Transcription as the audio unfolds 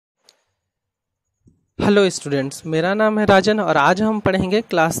Hello students, मेरा नाम है राजन और आज हम पढ़ेंगे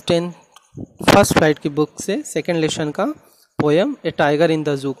क्लास 10 फर्स्ट फ्लाइट की बुक से सेकंड लेसन का poem A tiger in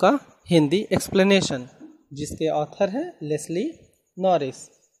the zoo का हिंदी एक्सप्लेनेशन, जिसके ऑथर हैं लेस्ली नॉरिस।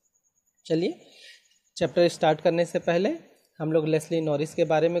 चलिए चैप्टर स्टार्ट करने से पहले हम लोग लेस्ली नॉरिस के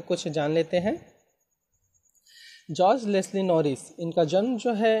बारे में कुछ जान लेते हैं। जॉर्ज लेस्ली नॉरिस, इनका जन्म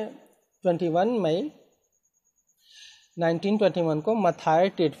जो है 21 मई 1921 को मथायर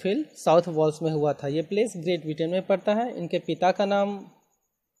टेडफील्ड साउथ वॉल्स में हुआ था। ये प्लेस ग्रेट ब्रिटेन में पड़ता है। इनके पिता का नाम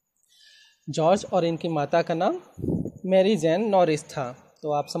जॉर्ज और इनकी माता का नाम मैरी जैन नॉरिस था।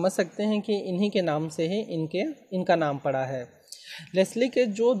 तो आप समझ सकते हैं कि इन्हीं के नाम से ही इनका नाम पड़ा है। लेस्ली के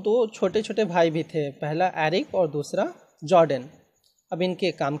जो दो छोटे छोटे भाई भी थे, पहला एरिक और दूसरा जॉर्डन। अब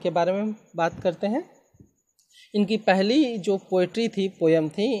इनके काम के बारे में बात करते हैं। इनकी पहली जो पोएट्री थी, पोयम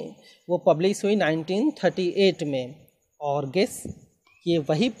थी, वो पब्लिश हुई 1938 में, और गेस ये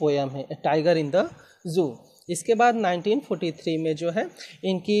वही पोयम है ए टाइगर इन द जू। इसके बाद 1943 में जो है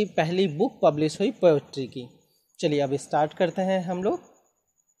इनकी पहली बुक पब्लिश हुई पोएट्री की। चलिए अब स्टार्ट करते हैं हम लोग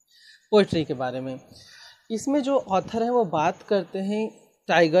पोएट्री के बारे में। इसमें जो ऑथर है वो बात करते हैं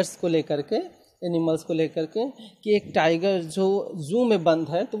टाइगर्स को लेकर के, एनिमल्स को लेकर के, कि एक टाइगर जो जू में बंद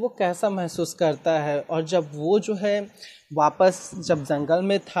है तो वो कैसा महसूस करता है, और जब वो जो है वापस जब जंगल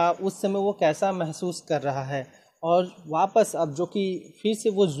में था उस समय वो कैसा महसूस कर रहा है, और वापस अब जो कि फिर से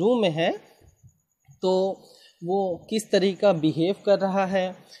वो जू में है तो वो किस तरीके का बिहेव कर रहा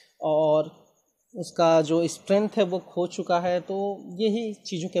है, और उसका जो स्ट्रेंथ है वो खो चुका है। तो यही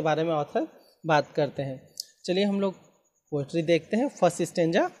चीज़ों के बारे में ऑथर बात करते हैं। चलिए हम लोग पोएट्री देखते हैं। First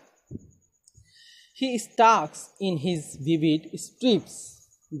stanza. He stalks in his vivid strips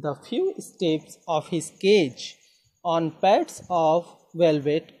the few steps of his cage on pads of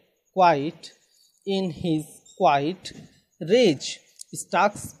velvet, quiet in his quiet rage.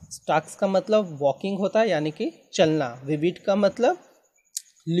 Stalks का मतलब वॉकिंग होता है, यानी कि चलना। विविड का मतलब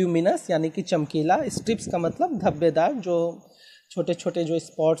ल्यूमिनस, यानी कि चमकीला। स्ट्रिप्स का मतलब धब्बेदार, जो छोटे छोटे जो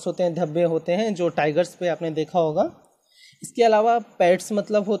स्पॉट्स होते हैं, धब्बे होते हैं, जो टाइगर्स पे आपने देखा होगा। इसके अलावा पैड्स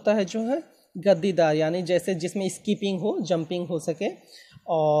मतलब होता है जो है गद्दीदार, यानी जैसे जिसमें स्कीपिंग हो, जंपिंग हो सके।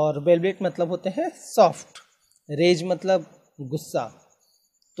 और वेलवेट मतलब होते हैं सॉफ्ट। रेज मतलब गुस्सा।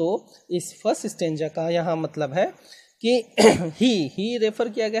 तो इस फर्स्ट स्टेंजा का यहाँ मतलब है कि ही रेफर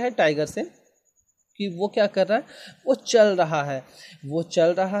किया गया है टाइगर से, कि वो क्या कर रहा है, वो चल रहा है। वो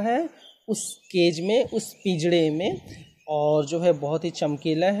चल रहा है उस केज में, उस पिंजड़े में, और जो है बहुत ही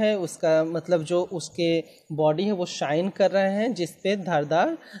चमकीला है। उसका मतलब जो उसके बॉडी है वो शाइन कर रहे हैं, जिस पे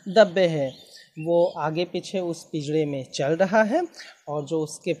धारदार धब्बे हैं। वो आगे पीछे उस पिंजड़े में चल रहा है, और जो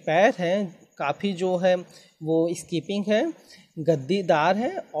उसके पैर हैं काफ़ी जो है वो स्कीपिंग है, गद्दीदार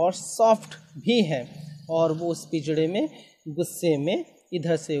है और सॉफ्ट भी है, और वो उस पिंजड़े में गुस्से में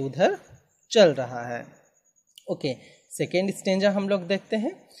इधर से उधर चल रहा है। ओके, सेकेंड स्टेंजा हम लोग देखते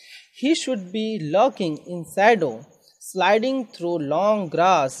हैं। He should be locking in Shadow sliding through long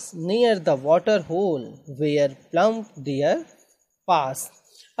grass near the water hole where plump deer pass.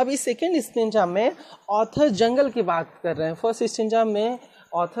 अब इस सेकेंड स्टेंजा में ऑथर जंगल की बात कर रहे हैं। फर्स्ट स्टेंजा में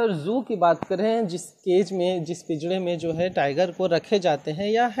ऑथर जू की बात कर रहे हैं, जिस केज में, जिस पिंजड़े में जो है टाइगर को रखे जाते हैं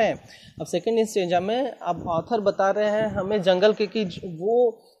या है। अब सेकेंड स्टेंजा में अब ऑथर बता रहे हैं हमें जंगल के, कि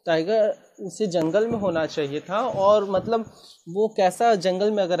वो टाइगर उसे जंगल में होना चाहिए था, और मतलब वो कैसा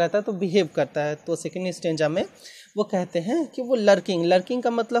जंगल में अगर रहता है तो बिहेव करता है। तो सेकेंड स्टेंजा में वो कहते हैं कि वो लर्किंग का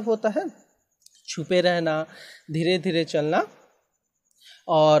मतलब होता है छुपे रहना, धीरे धीरे चलना।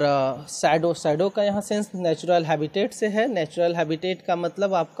 और शैडो का यहाँ सेंस नेचुरल हैबिटेट से है। नेचुरल हैबिटेट का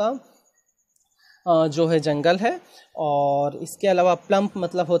मतलब आपका जो है जंगल है। और इसके अलावा प्लम्प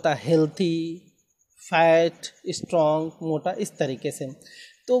मतलब होता है हेल्थी, फैट, स्ट्रॉन्ग, मोटा, इस तरीके से।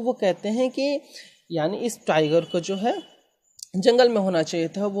 तो वो कहते हैं कि यानी इस टाइगर को जो है जंगल में होना चाहिए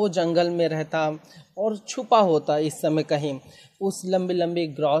था। वो जंगल में रहता और छुपा होता इस समय कहीं उस लंबी लंबी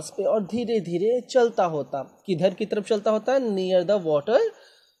ग्रास पे, और धीरे धीरे चलता होता। किधर की तरफ चलता होता है? नियर द वाटर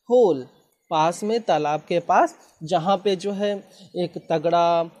होल, पास में, तालाब के पास, जहाँ पे जो है एक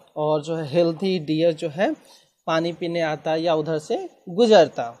तगड़ा और जो है हेल्थी डियर जो है पानी पीने आता या उधर से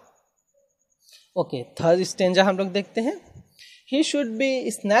गुजरता। ओके, थर्ड स्टेंजा हम लोग देखते हैं। He should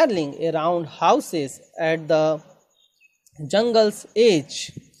be स्नैरलिंग around houses at the jungle's edge,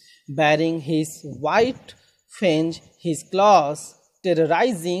 bearing his white fangs, his claws,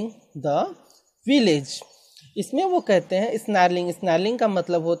 terrorizing the village. इसमें वो कहते हैं स्नैरलिंग का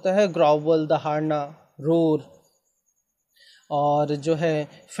मतलब होता है ग्रॉवल, दहाड़ना, रोर। और जो है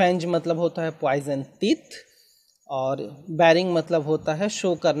फैंज मतलब होता है पॉइजन, टीथ। और बैरिंग मतलब होता है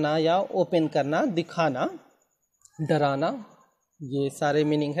शो करना या ओपन करना, दिखाना, डराना। ये सारे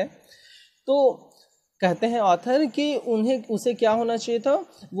मीनिंग है। तो कहते हैं ऑथर कि उसे क्या होना चाहिए था,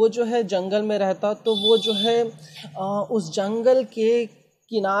 वो जो है जंगल में रहता तो वो जो है उस जंगल के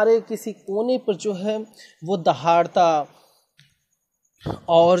किनारे किसी कोने पर जो है वो दहाड़ता,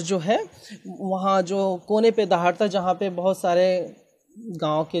 और जो है वहाँ जो कोने पे दहाड़ता जहाँ पे बहुत सारे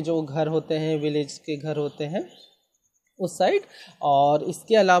गांव के जो घर होते हैं, विलेज के घर होते हैं उस साइड। और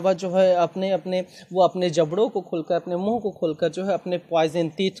इसके अलावा जो है अपने जबड़ों को खोलकर, अपने मुंह को खोलकर जो है अपने पॉइजन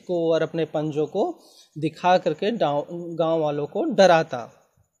टीथ को और अपने पंजों को दिखा करके गांव वालों को डराता,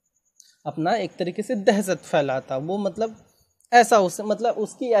 अपना एक तरीके से दहशत फैलाता वो। मतलब ऐसा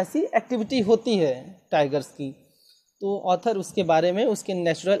उसकी ऐसी एक्टिविटी होती है टाइगर्स की। तो ऑथर उसके बारे में, उसके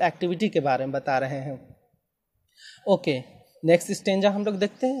नेचुरल एक्टिविटी के बारे में बता रहे हैं। ओके, नेक्स्ट स्टेंजा हम लोग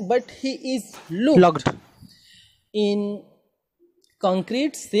देखते हैं। But he is looked in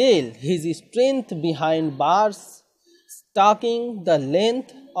concrete cell, his strength behind bars, stalking the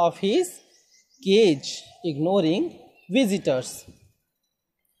length of his cage, ignoring visitors।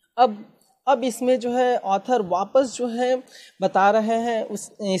 अब इसमें जो है ऑथर वापस जो है बता रहे हैं,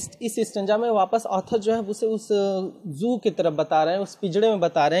 इस स्टेंजा में वापस ऑथर जो है उसे उस जू की तरफ बता रहे हैं, उस पिंजड़े में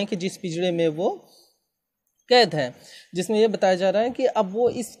बता रहे हैं कि जिस पिंजड़े में वो कैद है, जिसमें ये बताया जा रहा है कि अब वो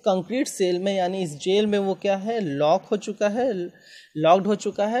इस कंक्रीट सेल में यानी इस जेल में वो क्या है, लॉक्ड हो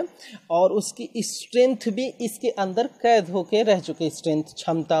चुका है और उसकी स्ट्रेंथ भी इसके अंदर कैद होके रह चुकी है। स्ट्रेंथ,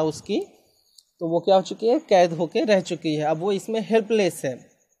 क्षमता उसकी, तो वो क्या हो चुकी है, कैद होके रह चुकी है। अब वो इसमें हेल्पलेस है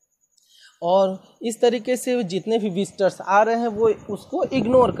और इस तरीके से जितने भी विजिटर्स आ रहे हैं वो उसको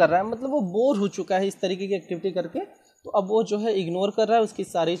इग्नोर कर रहा है। मतलब वो बोर हो चुका है इस तरीके की एक्टिविटी करके, तो अब वो जो है इग्नोर कर रहा है। उसकी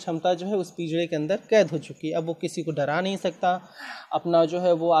सारी क्षमता जो है उस पिंजरे के अंदर कैद हो चुकी है। अब वो किसी को डरा नहीं सकता, अपना जो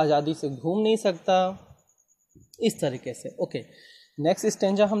है वो आज़ादी से घूम नहीं सकता, इस तरीके से। ओके, नेक्स्ट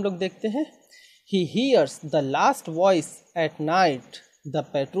स्टेंजा हम लोग देखते हैं। He hears the last voice at night, the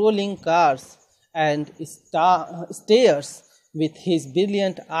patrolling cars and stairs with his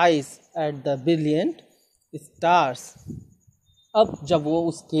brilliant eyes at the brilliant stars। अब जब वो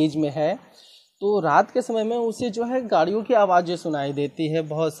उस केज में है तो रात के समय में उसे जो है गाड़ियों की आवाज़ें सुनाई देती है,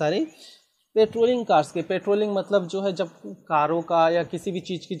 बहुत सारी पेट्रोलिंग कार्स के। पेट्रोलिंग मतलब जो है जब कारों का या किसी भी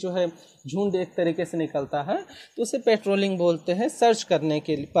चीज़ की जो है झुंड एक तरीके से निकलता है तो उसे पेट्रोलिंग बोलते हैं, सर्च करने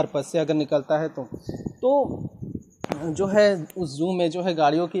के पर्पज़ से अगर निकलता है तो जो है उस जू में जो है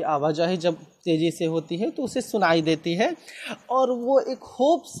गाड़ियों की आवाजाही जब तेज़ी से होती है तो उसे सुनाई देती है और वो एक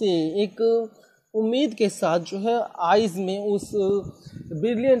होप से, एक उम्मीद के साथ जो है आइज़ में उस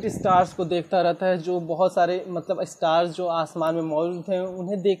ब्रिलियंट स्टार्स को देखता रहता है। जो बहुत सारे मतलब स्टार्स जो आसमान में मौजूद हैं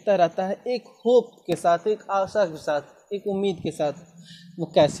उन्हें देखता रहता है एक होप के साथ, एक आशा के साथ, एक उम्मीद के साथ।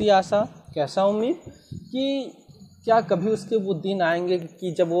 वो कैसी आशा, कैसा उम्मीद कि क्या कभी उसके वो दिन आएंगे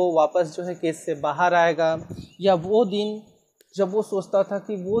कि जब वो वापस जो है केस से बाहर आएगा, या वो दिन जब वो सोचता था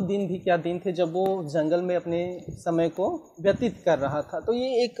कि वो दिन भी क्या दिन थे जब वो जंगल में अपने समय को व्यतीत कर रहा था। तो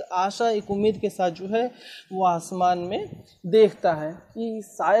ये एक आशा, एक उम्मीद के साथ जो है वो आसमान में देखता है कि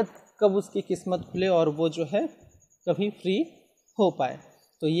शायद कब उसकी किस्मत खुले और वो जो है कभी फ्री हो पाए।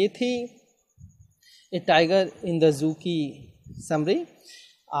 तो ये थी ए टाइगर इन द जू की समरी।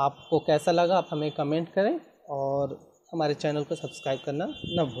 आपको कैसा लगा आप हमें कमेंट करें और हमारे चैनल को सब्सक्राइब करना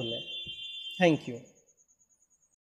न भूलें। Thank you.